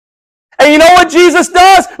 And you know what Jesus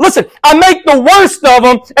does? Listen, I make the worst of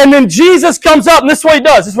them, and then Jesus comes up, and this is what He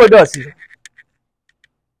does. This is what He does.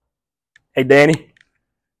 Hey, Danny,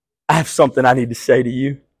 I have something I need to say to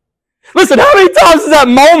you. Listen, how many times has that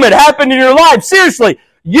moment happened in your life? Seriously,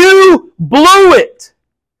 you blew it.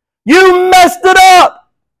 You messed it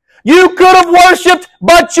up. You could have worshiped,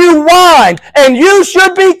 but you whined, and you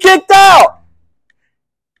should be kicked out.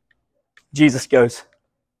 Jesus goes,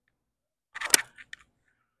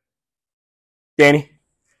 Danny,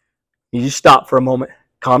 you just stop for a moment.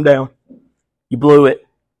 Calm down. You blew it.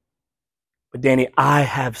 But Danny, I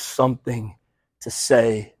have something to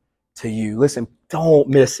say to you. Listen, don't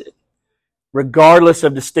miss it. Regardless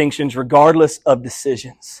of distinctions, regardless of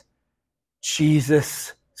decisions,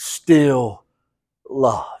 Jesus still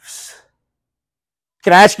loves.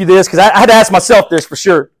 Can I ask you this? Because I had to ask myself this for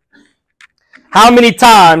sure. How many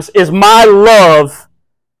times is my love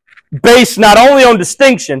based not only on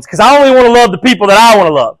distinctions, because I only want to love the people that I want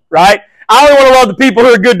to love, right? I only want to love the people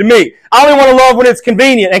who are good to me. I only want to love when it's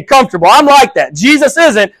convenient and comfortable. I'm like that. Jesus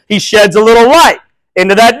isn't. He sheds a little light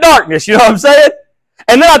into that darkness. You know what I'm saying?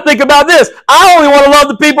 And then I think about this. I only want to love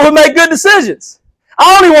the people who make good decisions.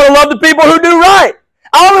 I only want to love the people who do right.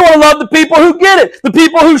 I only want to love the people who get it, the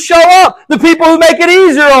people who show up, the people who make it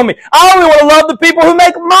easier on me. I only want to love the people who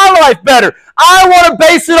make my life better. I want to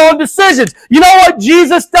base it on decisions. You know what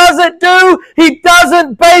Jesus doesn't do? He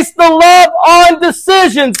doesn't base the love on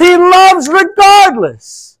decisions. He loves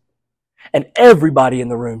regardless. And everybody in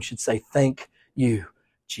the room should say, thank you,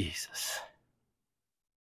 Jesus.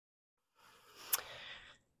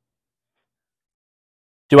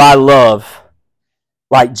 Do I love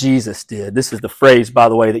like Jesus did? This is the phrase, by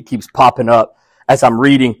the way, that keeps popping up as I'm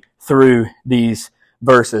reading through these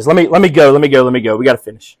verses. Let me go. We got to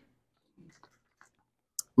finish.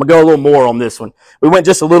 I'm going to go a little more on this one. We went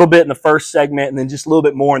just a little bit in the first segment and then just a little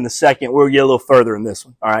bit more in the second. We'll get a little further in this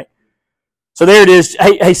one. All right. So there it is.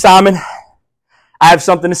 Hey, Simon, I have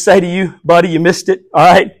something to say to you, buddy. You missed it. All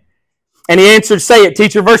right. And he answered, say it,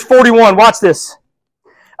 teacher. Verse 41, watch this.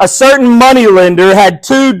 A certain moneylender had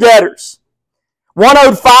two debtors. One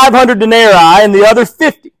owed 500 denarii and the other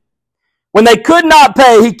 50. When they could not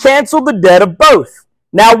pay, he canceled the debt of both.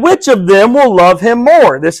 Now, which of them will love him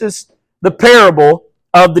more? This is the parable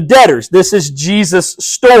of the debtors. This is Jesus'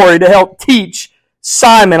 story to help teach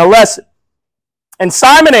Simon a lesson. And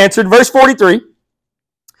Simon answered, verse 43,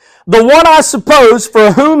 the one, I suppose,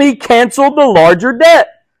 for whom he canceled the larger debt.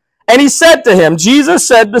 And he said to him, Jesus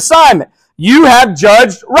said to Simon, you have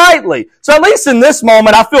judged rightly. So at least in this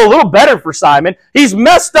moment, I feel a little better for Simon. He's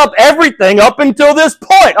messed up everything up until this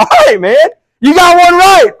point. All right, man. You got one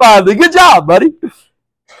right, finally. Good job, buddy.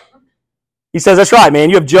 He says, that's right, man.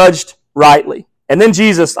 You have judged rightly. And then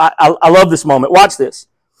Jesus, I love this moment. Watch this.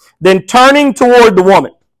 Then turning toward the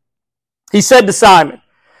woman, he said to Simon,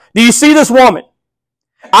 do you see this woman?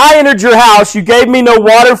 I entered your house. You gave me no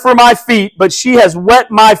water for my feet, but she has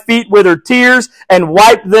wet my feet with her tears and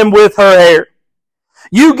wiped them with her hair.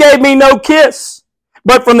 You gave me no kiss,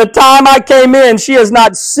 but from the time I came in, she has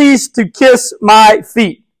not ceased to kiss my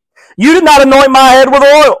feet. You did not anoint my head with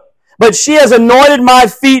oil, but she has anointed my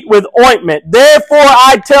feet with ointment. Therefore,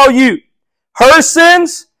 I tell you, her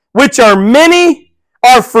sins, which are many,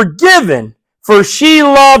 are forgiven, for she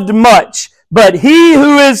loved much. But he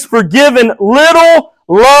who is forgiven little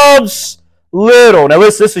loves little. Now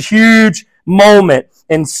listen, this is a huge moment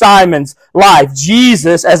in Simon's life.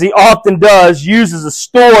 Jesus, as he often does, uses a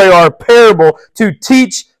story or a parable to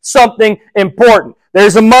teach something important.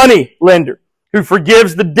 There's a money lender who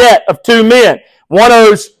forgives the debt of two men. One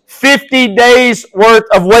owes 50 days worth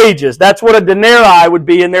of wages. That's what a denarii would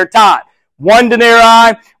be in their time. 1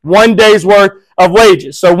 denarii, 1 day's worth of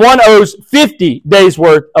wages. So one owes 50 days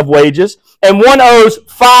worth of wages, and one owes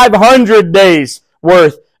 500 days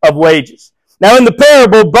worth of wages. Now in the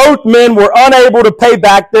parable, both men were unable to pay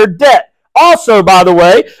back their debt. Also, by the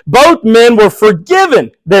way, both men were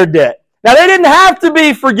forgiven their debt. Now they didn't have to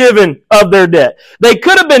be forgiven of their debt. They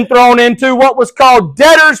could have been thrown into what was called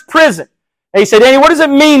debtor's prison. And he said, Danny, what does it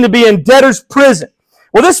mean to be in debtor's prison?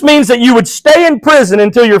 Well, this means that you would stay in prison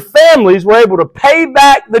until your families were able to pay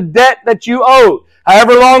back the debt that you owed.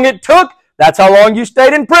 However long it took, that's how long you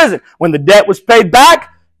stayed in prison. When the debt was paid back,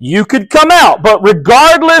 you could come out. But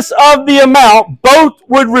regardless of the amount, both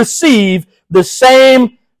would receive the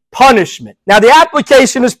same punishment. Now, the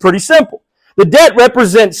application is pretty simple. The debt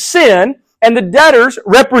represents sin, and the debtors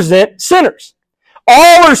represent sinners.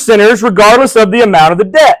 All are sinners regardless of the amount of the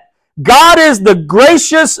debt. God is the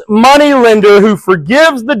gracious money lender who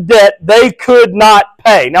forgives the debt they could not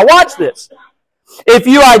pay. Now watch this. If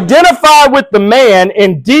you identify with the man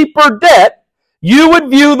in deeper debt, you would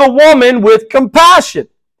view the woman with compassion.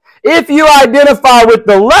 If you identify with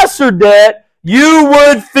the lesser debt, you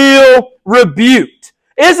would feel rebuked.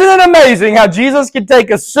 Isn't it amazing how Jesus can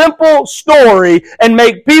take a simple story and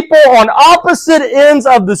make people on opposite ends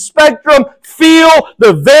of the spectrum feel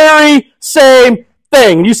the very same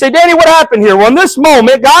thing? You say, Danny, what happened here? Well, in this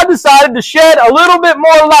moment, God decided to shed a little bit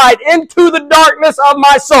more light into the darkness of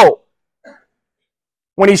my soul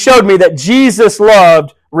when he showed me that Jesus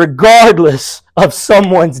loved regardless of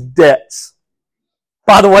someone's debts.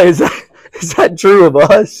 By the way, is that true of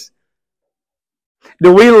us?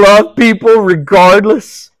 Do we love people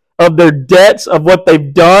regardless of their debts, of what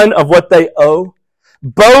they've done, of what they owe?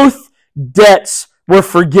 Both debts were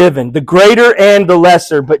forgiven, the greater and the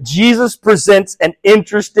lesser. But Jesus presents an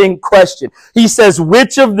interesting question. He says,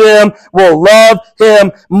 which of them will love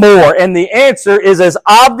him more? And the answer is as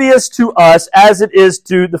obvious to us as it is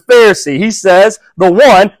to the Pharisee. He says, the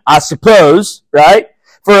one, I suppose, right,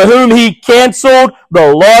 for whom he canceled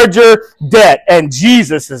the larger debt. And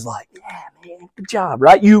Jesus is like, yeah, man, good job,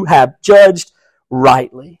 right? You have judged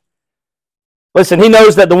rightly. Listen, he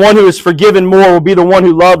knows that the one who is forgiven more will be the one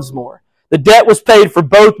who loves more. The debt was paid for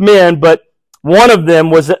both men, but one of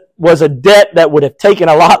them was a debt that would have taken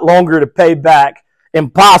a lot longer to pay back,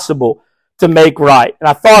 impossible to make right. And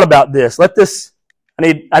I thought about this. I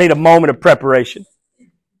need a moment of preparation.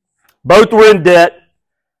 Both were in debt.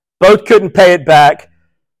 Both couldn't pay it back.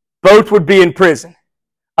 Both would be in prison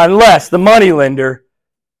unless the moneylender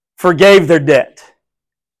forgave their debt.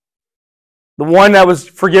 The one that was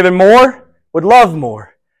forgiven more would love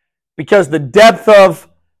more because the depth of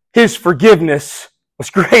his forgiveness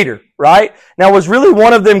was greater, right? Now, was really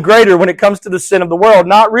one of them greater when it comes to the sin of the world?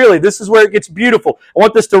 Not really. This is where it gets beautiful. I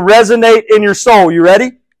want this to resonate in your soul. You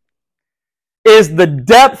ready? Is the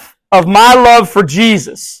depth of my love for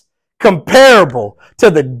Jesus comparable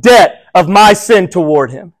to the debt of my sin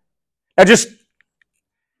toward him? Now,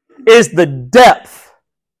 is the depth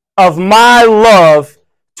of my love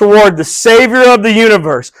toward the Savior of the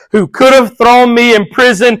universe, who could have thrown me in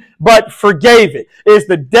prison but forgave it? Is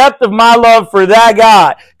the depth of my love for that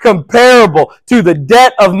guy comparable to the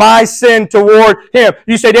debt of my sin toward him?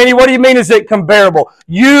 You say, Danny, what do you mean is it comparable?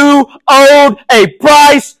 You owed a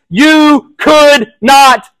price you could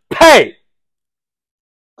not pay.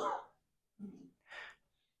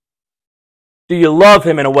 Do you love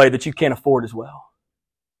him in a way that you can't afford as well?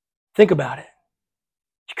 Think about it.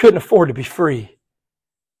 You couldn't afford to be free.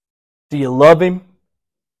 Do you love him?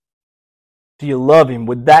 Do you love him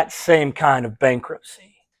with that same kind of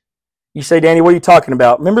bankruptcy? You say, Danny, what are you talking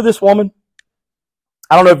about? Remember this woman?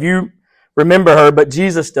 I don't know if you remember her, but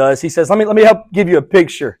Jesus does. He says, let me help give you a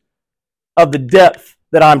picture of the depth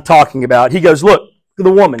that I'm talking about. He goes, look at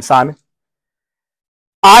the woman, Simon.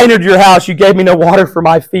 I entered your house. You gave me no water for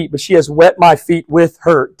my feet, but she has wet my feet with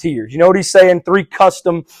her tears. You know what he's saying? 3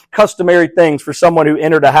 customary things for someone who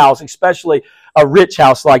entered a house, especially a rich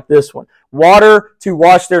house like this one. Water to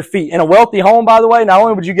wash their feet. In a wealthy home, by the way, not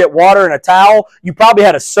only would you get water and a towel, you probably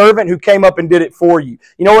had a servant who came up and did it for you.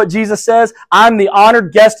 You know what Jesus says? I'm the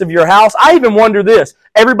honored guest of your house. I even wonder this.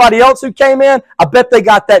 Everybody else who came in, I bet they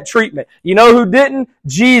got that treatment. You know who didn't?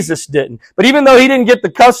 Jesus didn't. But even though he didn't get the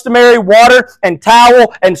customary water and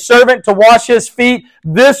towel and servant to wash his feet,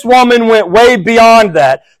 this woman went way beyond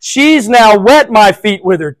that. She's now wet my feet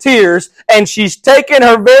with her tears, and she's taken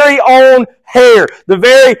her very own hair, the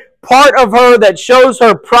very part of her that shows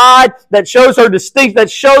her pride, that shows her distinct,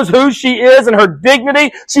 that shows who she is and her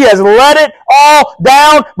dignity. She has let it all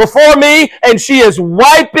down before me, and she is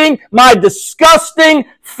wiping my disgusting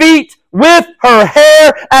feet with her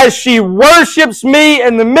hair as she worships me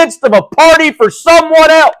in the midst of a party for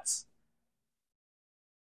someone else.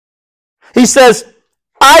 He says,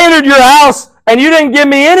 I entered your house and you didn't give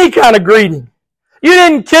me any kind of greeting. You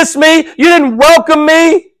didn't kiss me. You didn't welcome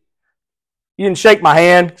me. You didn't shake my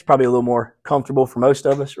hand. It's probably a little more comfortable for most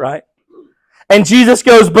of us, right? And Jesus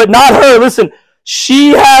goes, but not her. Listen, she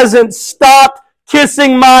hasn't stopped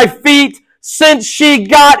kissing my feet since she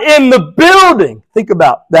got in the building. Think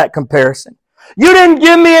about that comparison. You didn't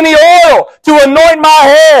give me any oil to anoint my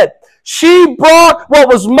head. She brought what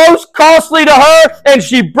was most costly to her, and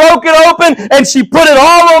she broke it open, and she put it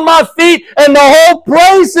all on my feet, and the whole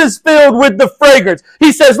place is filled with the fragrance.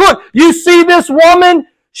 He says, look, you see this woman?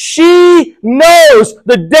 She knows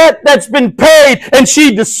the debt that's been paid, and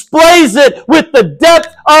she displays it with the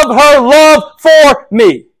depth of her love for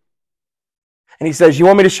me. And he says, you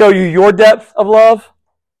want me to show you your depth of love?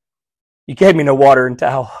 You gave me no water and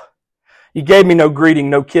towel. You gave me no greeting,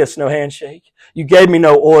 no kiss, no handshake. You gave me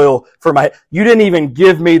no oil for my... You didn't even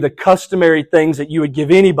give me the customary things that you would give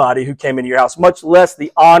anybody who came into your house, much less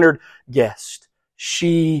the honored guest.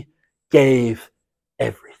 She gave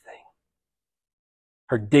everything.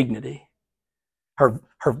 Her dignity, her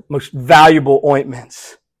most valuable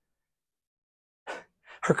ointments,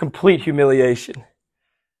 her complete humiliation,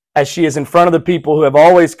 as she is in front of the people who have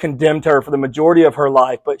always condemned her for the majority of her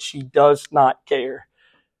life, but she does not care,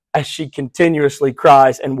 as she continuously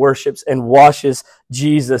cries and worships and washes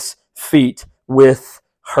Jesus' feet with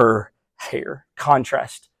her hair.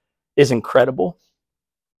 Contrast is incredible.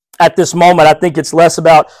 At this moment, I think it's less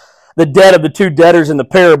about the debt of the 2 debtors in the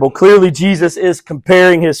parable. Clearly, Jesus is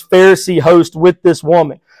comparing his Pharisee host with this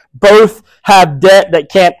woman. Both have debt that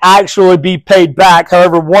can't actually be paid back.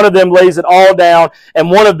 However, one of them lays it all down, and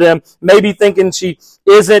one of them may be thinking she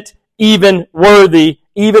isn't even worthy,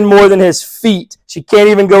 even more than his feet. She can't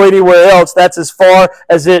even go anywhere else. That's as far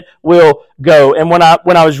as it will go. And when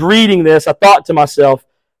I was reading this, I thought to myself,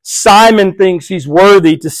 Simon thinks he's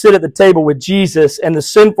worthy to sit at the table with Jesus, and the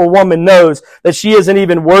sinful woman knows that she isn't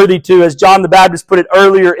even worthy to, as John the Baptist put it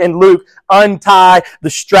earlier in Luke, untie the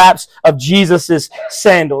straps of Jesus'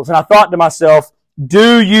 sandals. And I thought to myself,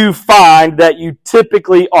 do you find that you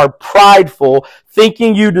typically are prideful,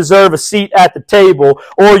 thinking you deserve a seat at the table,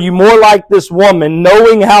 or are you more like this woman,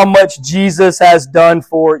 knowing how much Jesus has done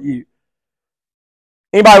for you?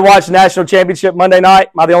 Anybody watch the national championship Monday night?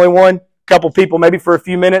 Am I the only one? Couple people, maybe for a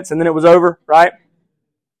few minutes, and then it was over, right?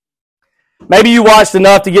 Maybe you watched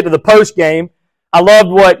enough to get to the post game. I loved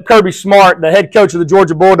what Kirby Smart, the head coach of the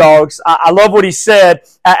Georgia Bulldogs, I love what he said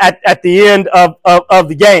at the end of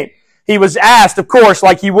the game. He was asked, of course,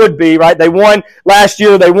 like he would be, right? They won last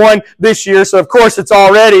year, they won this year, so of course it's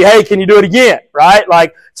already, hey, can you do it again, right?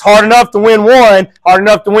 Like, it's hard enough to win 1, hard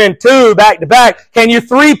enough to win 2 back-to-back. Can you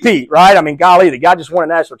three-peat, right? I mean, golly, the guy just won a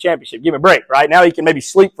national championship. Give him a break, right? Now he can maybe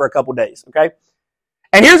sleep for a couple days, okay?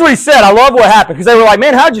 And here's what he said. I love what happened, because they were like,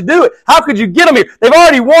 man, how'd you do it? How could you get them here? They've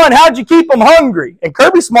already won. How'd you keep them hungry? And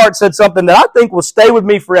Kirby Smart said something that I think will stay with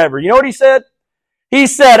me forever. You know what he said? He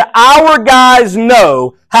said, our guys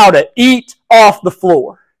know how to eat off the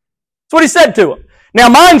floor. That's what he said to them. Now,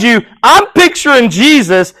 mind you, I'm picturing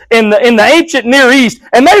Jesus in the ancient Near East,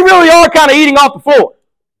 and they really are kind of eating off the floor.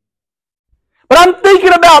 But I'm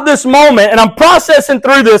thinking about this moment, and I'm processing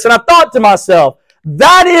through this, and I thought to myself,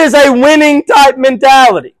 that is a winning type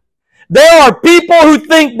mentality. There are people who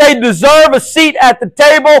think they deserve a seat at the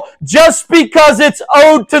table just because it's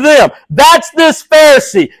owed to them. That's this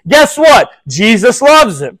Pharisee. Guess what? Jesus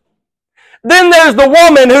loves him. Then there's the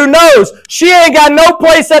woman who knows she ain't got no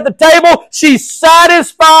place at the table. She's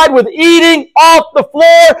satisfied with eating off the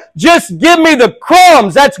floor. Just give me the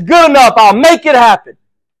crumbs. That's good enough. I'll make it happen.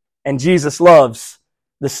 And Jesus loves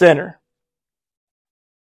the sinner.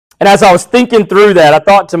 And as I was thinking through that, I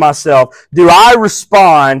thought to myself, do I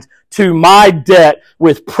respond to my debt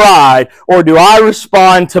with pride, or do I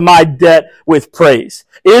respond to my debt with praise?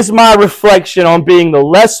 Is my reflection on being the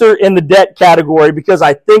lesser in the debt category because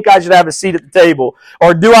I think I should have a seat at the table?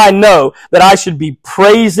 Or do I know that I should be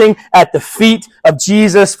praising at the feet of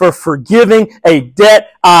Jesus for forgiving a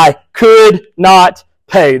debt I could not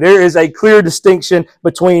pay? There is a clear distinction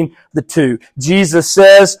between the two. Jesus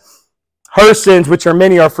says, her sins, which are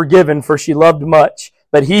many, are forgiven, for she loved much.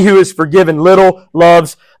 But he who is forgiven little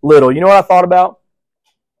loves little. You know what I thought about?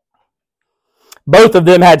 Both of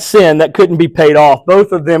them had sin that couldn't be paid off.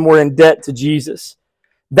 Both of them were in debt to Jesus.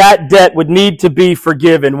 That debt would need to be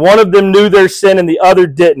forgiven. One of them knew their sin and the other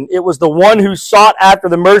didn't. It was the one who sought after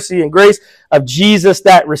the mercy and grace of Jesus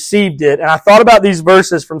that received it. And I thought about these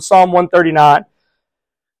verses from Psalm 139.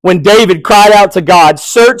 When David cried out to God,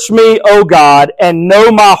 "Search me, O God, and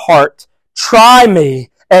know my heart. Try me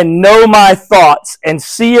and know my thoughts, and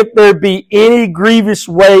see if there be any grievous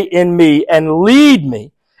way in me, and lead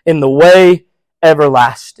me in the way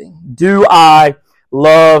everlasting." Do I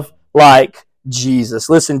love like Jesus?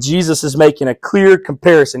 Listen, Jesus is making a clear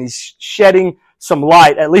comparison. He's shedding some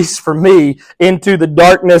light, at least for me, into the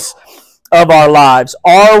darkness of our lives.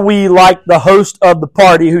 Are we like the host of the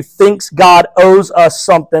party who thinks God owes us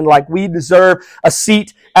something, like we deserve a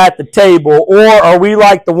seat at the table? Or are we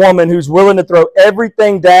like the woman who's willing to throw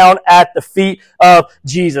everything down at the feet of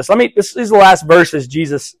Jesus? This is the last verses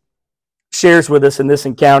Jesus shares with us in this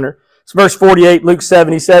encounter. It's verse 48, Luke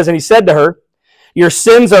 7. He says, "And he said to her, 'Your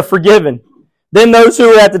sins are forgiven.' Then those who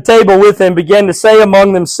were at the table with him began to say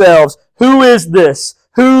among themselves, 'Who is this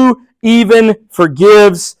who even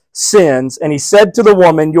forgives sins?' And he said to the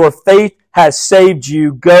woman, 'Your faith has saved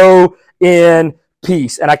you. Go in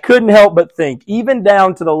peace.'" And I couldn't help but think, even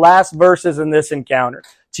down to the last verses in this encounter,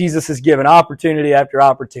 Jesus has given opportunity after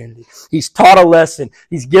opportunity. He's taught a lesson.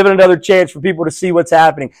 He's given another chance for people to see what's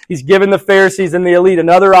happening. He's given the Pharisees and the elite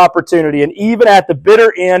another opportunity. And even at the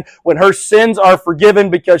bitter end, when her sins are forgiven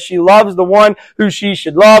because she loves the one who she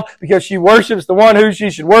should love, because she worships the one who she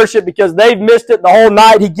should worship, because they've missed it the whole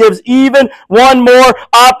night, he gives even one more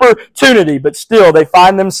opportunity. But still, they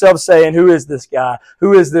find themselves saying, "Who is this guy?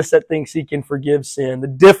 Who is this that thinks he can forgive sin?" The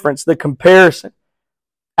difference, the comparison,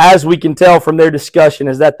 as we can tell from their discussion,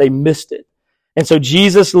 is that they missed it. And so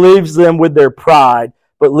Jesus leaves them with their pride,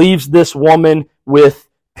 but leaves this woman with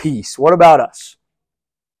peace. What about us?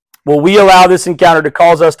 Will we allow this encounter to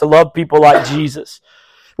cause us to love people like Jesus?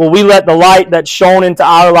 Will we let the light that's shone into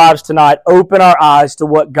our lives tonight open our eyes to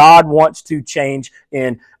what God wants to change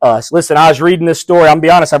in us? Listen, I was reading this story. I'm going to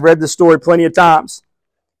be honest, I've read this story plenty of times.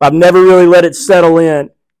 I've never really let it settle in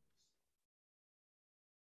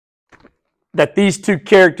that these two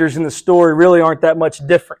characters in the story really aren't that much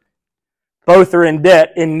different. Both are in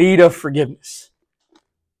debt, in need of forgiveness.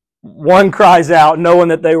 One cries out knowing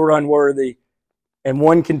that they were unworthy, and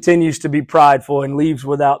one continues to be prideful and leaves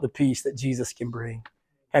without the peace that Jesus can bring.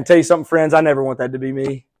 And tell you something, friends, I never want that to be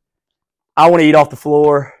me. I want to eat off the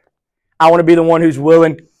floor. I want to be the one who's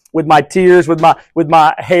willing, with my tears, with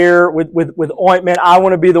my hair, with ointment. I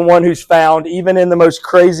want to be the one who's found, even in the most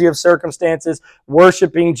crazy of circumstances,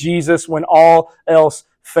 worshiping Jesus when all else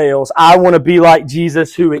fails. I want to be like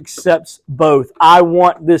Jesus, who accepts both. I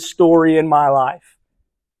want this story in my life.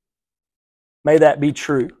 May that be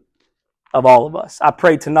true of all of us. I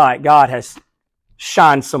pray tonight God has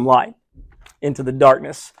shined some light into the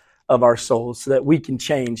darkness of our souls so that we can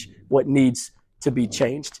change what needs to be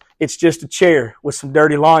changed. It's just a chair with some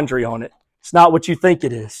dirty laundry on it. It's not what you think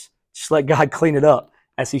it is. Just let God clean it up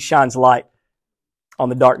as He shines light on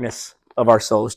the darkness of our souls.